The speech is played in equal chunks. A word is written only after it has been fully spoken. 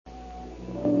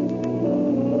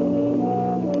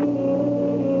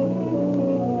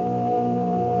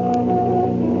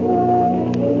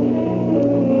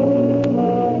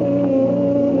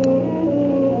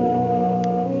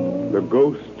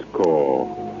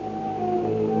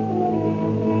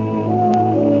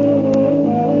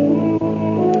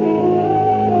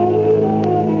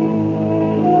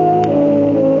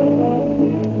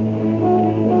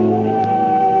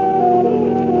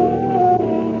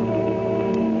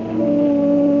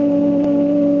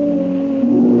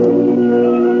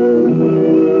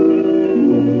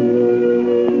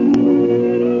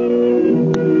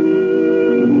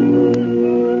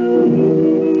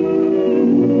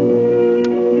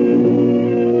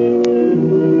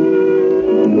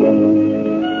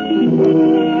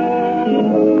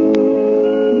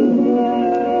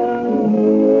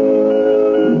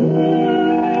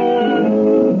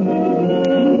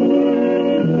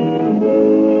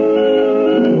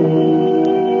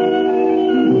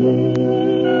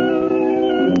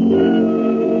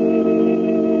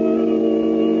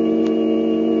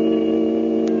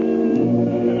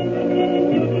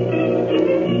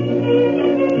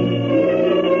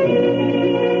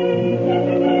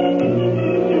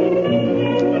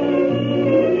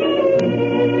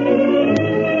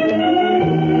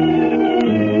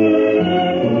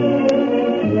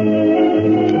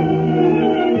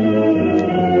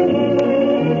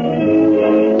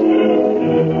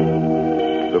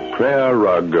Prayer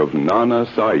Rug of Nana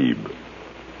Sahib,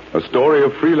 a story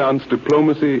of freelance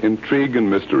diplomacy, intrigue,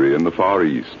 and mystery in the Far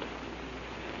East.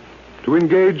 To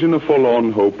engage in a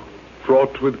forlorn hope,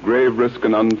 fraught with grave risk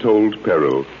and untold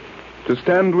peril, to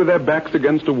stand with their backs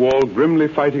against a wall, grimly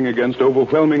fighting against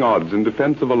overwhelming odds in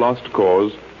defense of a lost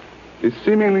cause, is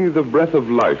seemingly the breath of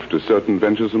life to certain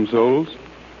venturesome souls.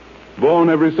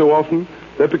 Born every so often,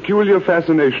 their peculiar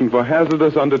fascination for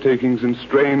hazardous undertakings in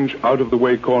strange,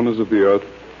 out-of-the-way corners of the earth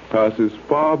passes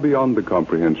far beyond the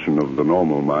comprehension of the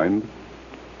normal mind.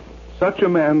 Such a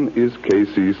man is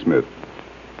K.C. Smith.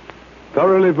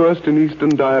 Thoroughly versed in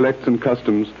Eastern dialects and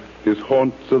customs, his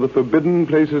haunts are the forbidden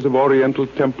places of Oriental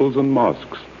temples and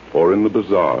mosques, or in the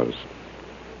bazaars.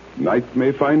 Night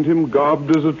may find him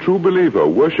garbed as a true believer,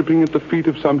 worshipping at the feet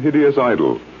of some hideous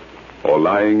idol, or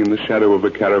lying in the shadow of a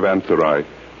caravanserai,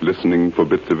 listening for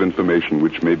bits of information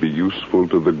which may be useful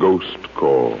to the Ghost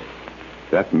Corps,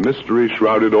 that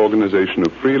mystery-shrouded organization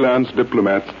of freelance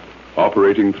diplomats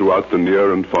operating throughout the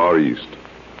Near and Far East.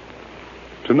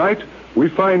 Tonight, we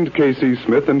find K.C.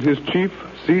 Smith and his chief,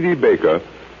 C.D. Baker,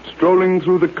 strolling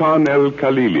through the Khan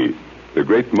el-Khalili, the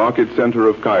great market center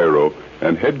of Cairo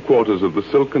and headquarters of the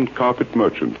silk and carpet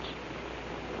merchants.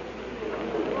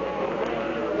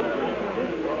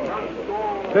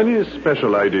 Any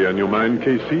special idea in your mind,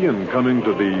 K.C., in coming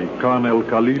to the Khan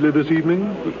el-Khalili this evening?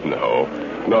 No,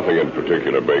 nothing in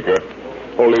particular, Baker.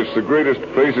 Only it's the greatest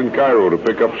place in Cairo to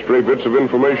pick up stray bits of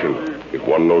information, if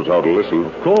one knows how to listen.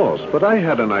 Of course, but I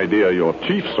had an idea your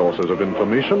chief sources of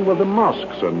information were the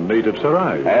mosques and native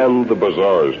sarais. And the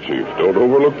bazaars, Chief. Don't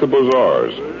overlook the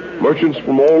bazaars. Merchants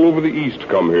from all over the East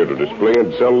come here to display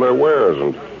and sell their wares.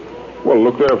 And, well,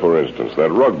 look there, for instance,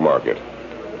 that rug market.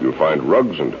 You'll find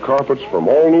rugs and carpets from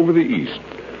all over the East.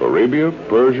 Arabia,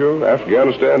 Persia,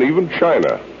 Afghanistan, even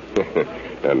China.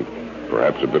 And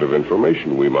perhaps a bit of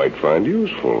information we might find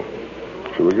useful.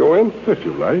 Shall we go in? If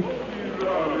you like.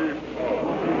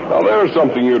 Now, there's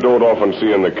something you don't often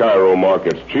see in the Cairo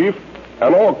markets, Chief.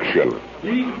 An auction.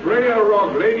 This prayer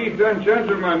rug, ladies and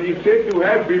gentlemen, is said to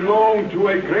have belonged to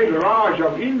a great Raj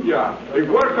of India, a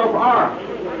work of art.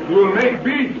 You will make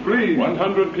bids, please.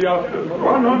 100 piastres.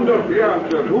 100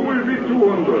 piastres. Who will bid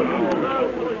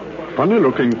 200?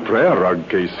 Funny-looking prayer rug,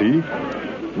 K.C.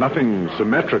 Nothing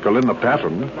symmetrical in the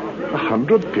pattern.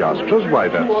 100 piastres, why,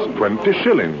 that's 20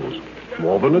 shillings.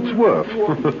 More than it's worth.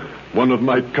 One of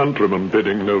my countrymen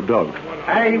bidding, no doubt.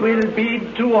 I will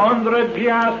bid 200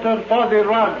 piastres for the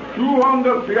rug.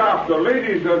 200 piastres.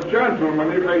 Ladies and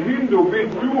gentlemen, if a Hindu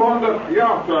bids 200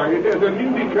 piastres, it is an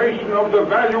indication of the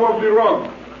value of the rug.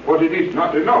 But it is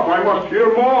not enough. I must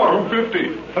hear more.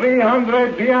 250.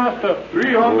 300 piastres.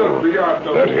 300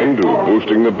 piastres. That Hindu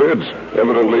boosting the bids.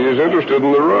 Evidently he's interested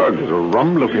in the rug. He's a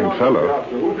rum-looking fellow.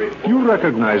 Do you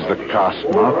recognize the caste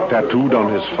mark tattooed on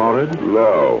his forehead?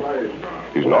 No.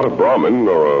 He's not a Brahmin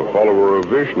or a follower of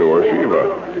Vishnu or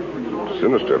Shiva.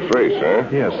 Sinister face, eh?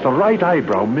 Yes, the right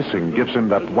eyebrow missing gives him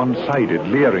that one-sided,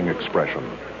 leering expression.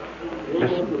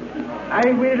 Listen.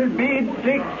 I will bid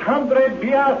 600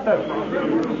 piastres.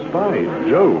 By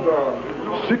Jove.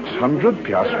 600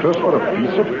 piastres for a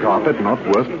piece of carpet not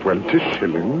worth 20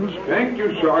 shillings? Thank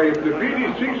you, sir. If the bid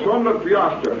is 600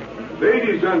 piastres.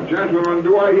 Ladies and gentlemen,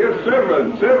 do I hear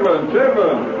 7?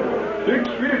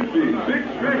 650.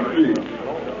 600.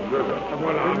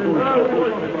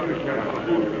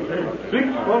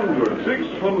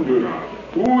 600.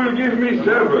 Who will give me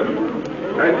 7?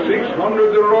 At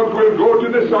 600, the rug will go to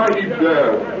the sahib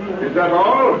there. Is that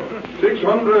all?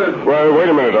 600. Well, wait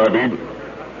a minute, Ibib.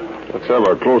 Let's have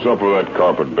a close-up of that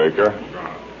carpet, Baker.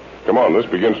 Come on, this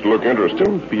begins to look interesting.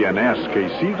 Don't be an ass,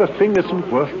 K.C. The thing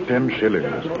isn't worth 10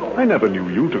 shillings. I never knew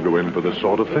you to go in for this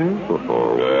sort of thing.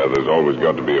 Yeah, there's always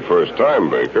got to be a first time,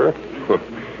 Baker.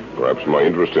 Perhaps my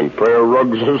interest in prayer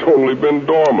rugs has only been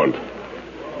dormant.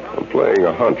 I'm playing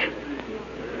a hunch.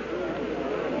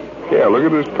 Yeah, look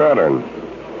at this pattern.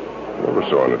 Never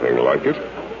saw anything like it.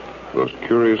 Those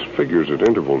curious figures at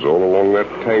intervals all along that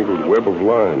tangled web of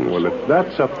lines. Well, if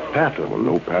that's a pattern... Well,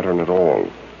 no pattern at all.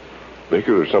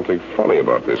 Baker, there's something funny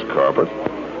about this carpet.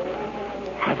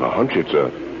 I've a hunch it's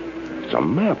a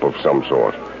map of some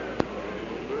sort.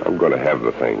 I'm going to have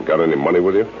the thing. Got any money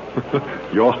with you?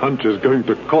 Your hunch is going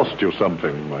to cost you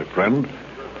something, my friend.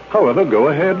 However, go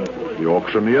ahead. The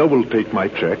auctioneer will take my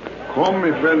check. Come,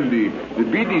 Effendi. The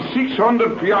bid is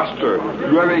 600 piastres.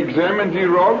 You have examined the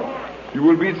rug. You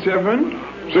will bid 7?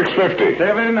 650.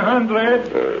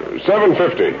 700.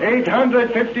 750.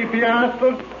 850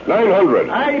 piastres. 900.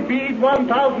 I bid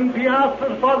 1,000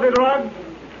 piastres for the rug.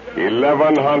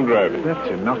 1,100. That's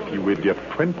enough, you idiot.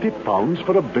 20 pounds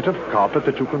for a bit of carpet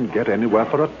that you can get anywhere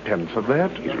for a tenth of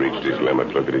that? He's reached his limit.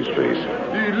 Look at his face.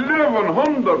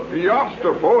 1,100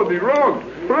 piastres for the rug.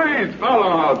 Praise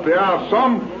Allah, there are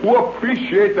some who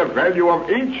appreciate the value of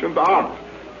ancient art.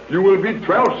 You will be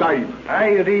 12, Sahib. I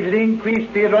relinquish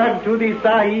the rug to the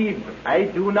Sahib. I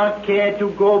do not care to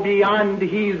go beyond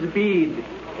his bid.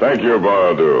 Thank you,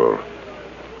 Bahadur.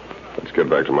 Let's get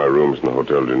back to my rooms in the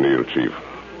Hotel du Nil, Chief.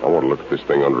 I want to look at this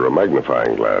thing under a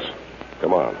magnifying glass.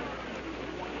 Come on.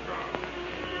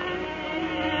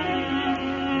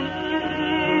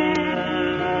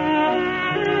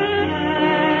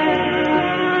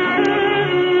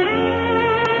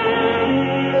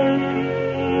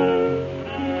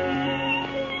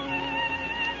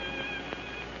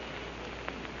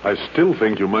 I still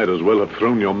think you might as well have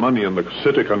thrown your money in the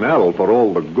City Canal for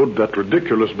all the good that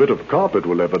ridiculous bit of carpet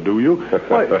will ever do you.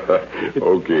 Why,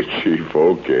 Okay, Chief,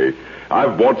 okay.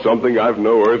 I've bought something I've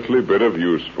no earthly bit of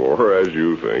use for, as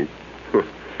you think.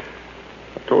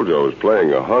 I told you I was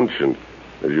playing a hunch, and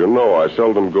as you know, I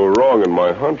seldom go wrong in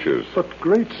my hunches. But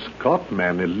great Scott,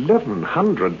 man,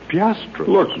 1,100 piastres.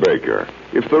 Look, Baker,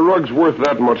 if the rug's worth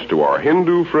that much to our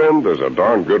Hindu friend, there's a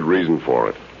darn good reason for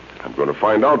it. I'm going to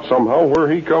find out somehow where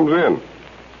he comes in.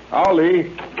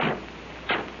 Ali,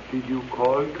 Did you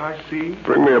call, Kasi?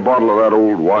 bring me a bottle of that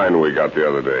old wine we got the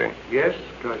other day. Yes,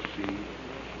 Kasi.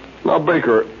 Now,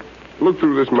 Baker, look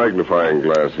through this magnifying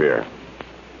glass here.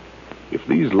 If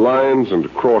these lines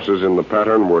and crosses in the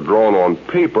pattern were drawn on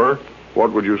paper,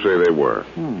 what would you say they were?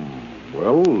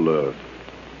 Well,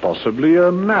 possibly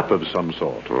a map of some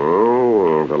sort.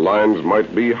 Oh, the lines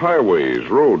might be highways,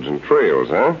 roads, and trails,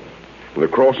 huh? The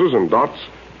crosses and dots,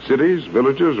 cities,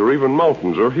 villages, or even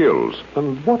mountains or hills.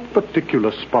 And what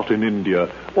particular spot in India,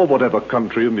 or whatever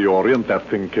country in the Orient that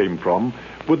thing came from,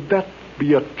 would that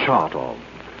be a chart of?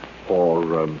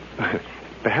 Or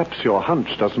perhaps your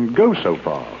hunch doesn't go so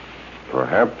far.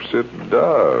 Perhaps it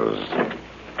does.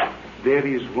 There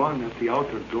is one at the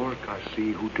outer door,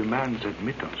 Kasi, who demands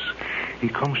admittance. He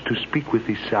comes to speak with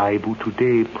the Sahib who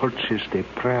today purchased a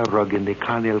prayer rug in the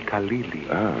Khan el Khalili.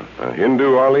 A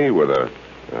Hindu, Ali, with a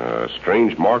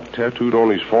strange mark tattooed on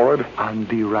his forehead? On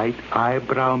the right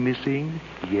eyebrow missing?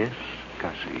 Yes,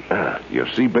 Kasi. You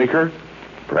see, Baker?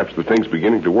 Perhaps the thing's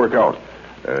beginning to work out.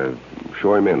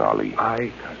 Show him in, Ali.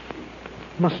 Aye, Kasi.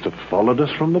 Must have followed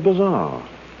us from the bazaar.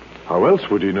 How else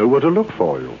would he know where to look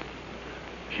for you?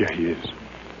 Here he is.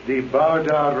 The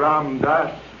Bada Ram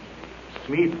Das,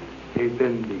 Smith,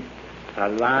 Effendi.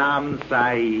 Salam,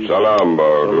 Sahib. Salam,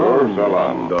 Bahadur.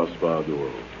 Salam. Das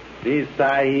Bahadur. The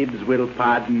Sahibs will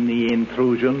pardon the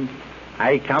intrusion.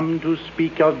 I come to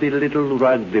speak of the little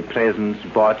rug the presents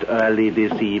bought early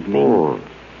this evening. Oh.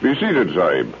 Be seated,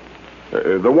 Sahib.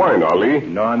 The wine, Ali.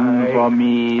 None for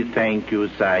me, thank you,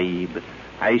 Sahib.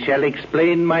 I shall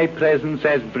explain my presence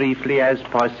as briefly as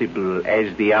possible,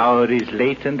 as the hour is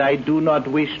late and I do not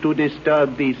wish to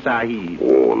disturb the Sahib.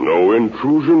 Oh, no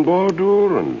intrusion,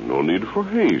 Bahadur, and no need for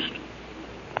haste.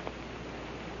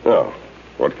 Now,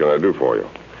 what can I do for you?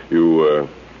 You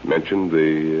mentioned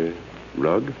the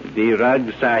rug? The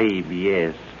rug, Sahib,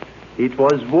 yes. It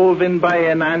was woven by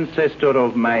an ancestor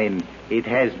of mine. It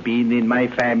has been in my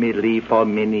family for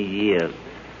many years.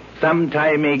 Some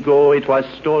time ago it was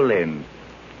stolen.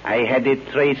 I had it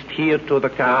traced here to the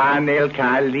Khan el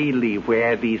Khalili,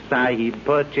 where the Sahib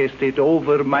purchased it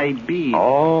over my bid.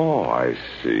 Oh, I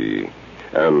see.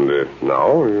 And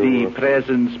now you... The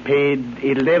presents paid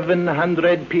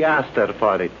 1,100 piastres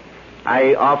for it.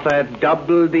 I offer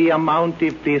double the amount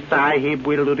if the Sahib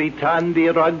will return the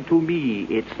rug to me,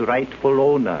 its rightful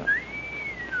owner.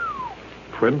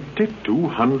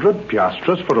 2,200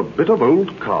 piastres for a bit of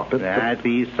old carpet. That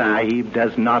the Sahib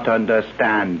does not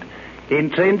understand.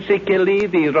 Intrinsically,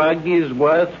 the rug is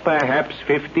worth perhaps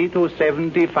 50 to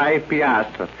 75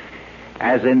 piastres.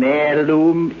 As an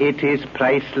heirloom, it is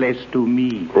priceless to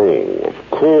me. Oh,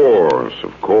 of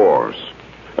course.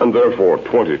 And therefore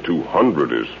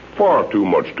 2,200 is far too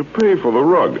much to pay for the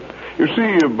rug. You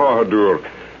see, Bahadur,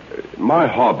 my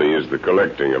hobby is the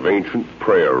collecting of ancient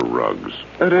prayer rugs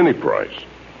at any price.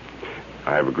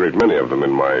 I have a great many of them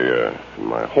in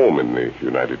my home in the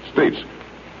United States.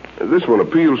 This one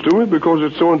appeals to me because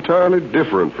it's so entirely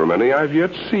different from any I've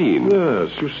yet seen. Yes,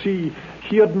 you see,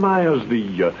 he admires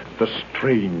the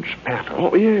strange pattern.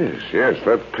 Oh, yes,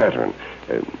 that pattern.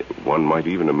 One might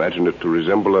even imagine it to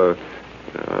resemble a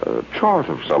chart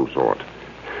of some sort.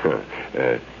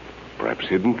 Perhaps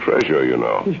hidden treasure, you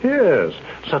know. Yes,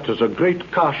 such as a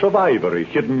great cache of ivory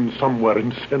hidden somewhere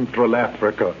in Central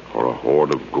Africa. Or a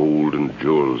hoard of gold and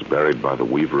jewels buried by the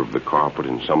weaver of the carpet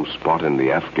in some spot in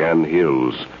the Afghan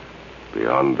hills.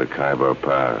 beyond the Khyber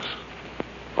Pass,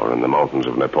 or in the mountains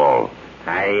of Nepal.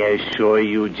 I assure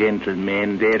you,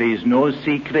 gentlemen, there is no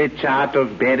secret chart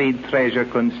of buried treasure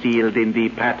concealed in the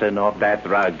pattern of that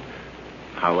rug.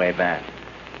 However,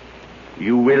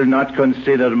 you will not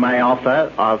consider my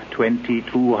offer of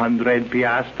 2,200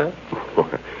 piastres?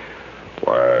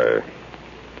 Why,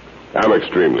 I'm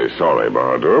extremely sorry,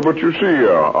 Bahadur, but you see,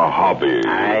 a hobby...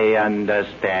 I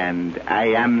understand.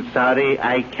 I am sorry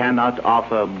I cannot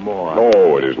offer more.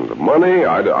 No, it isn't the money.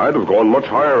 I'd have gone much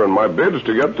higher in my bids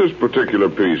to get this particular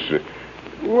piece.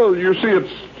 Well, you see,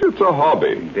 it's a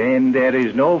hobby. Then there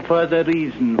is no further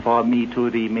reason for me to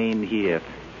remain here.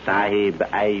 Sahib,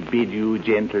 I bid you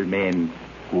gentlemen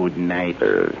good night.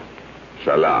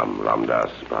 Salam,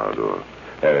 Ramdas, Bahadur.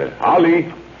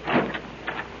 Ali.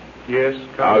 Yes,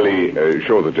 Ali,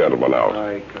 show the gentleman out.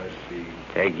 Aye, Kasi.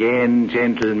 Again,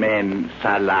 gentlemen,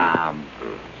 salam.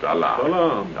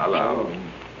 Salam.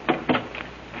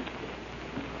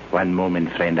 One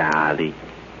moment, friend Ali.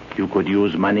 You could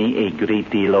use money, a great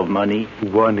deal of money.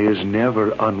 One is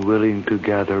never unwilling to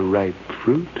gather ripe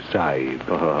fruit, Sahib.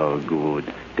 Oh,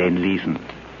 good. Then listen.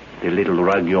 The little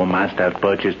rug your master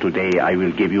purchased today, I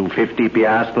will give you 50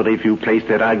 piastres if you place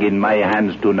the rug in my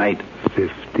hands tonight.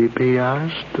 50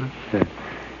 piastres?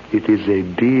 It is a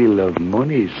deal of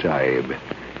money, Sahib,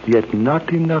 yet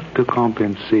not enough to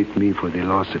compensate me for the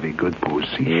loss of a good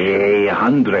position.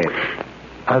 100.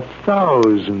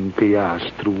 1,000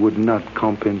 piastres would not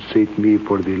compensate me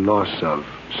for the loss of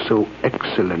so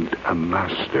excellent a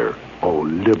master, O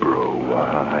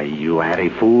Libro. You are a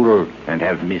fool and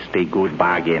have missed a good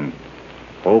bargain.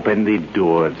 Open the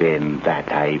door then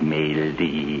that I may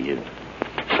leave.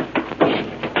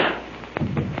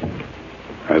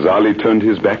 As Ali turned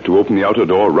his back to open the outer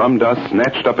door, Ramdas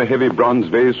snatched up a heavy bronze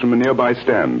vase from a nearby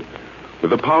stand.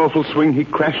 With a powerful swing, he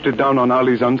crashed it down on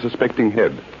Ali's unsuspecting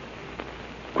head.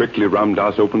 Quickly,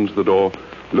 Ramdas opens the door,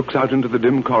 looks out into the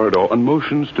dim corridor, and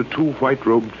motions to two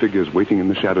white-robed figures waiting in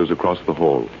the shadows across the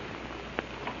hall.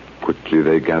 Quickly,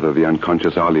 they gather the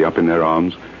unconscious Ali up in their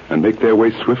arms and make their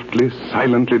way swiftly,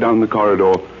 silently down the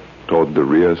corridor toward the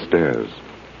rear stairs.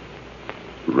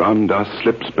 Ramdas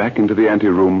slips back into the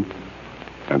anteroom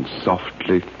and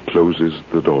softly closes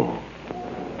the door.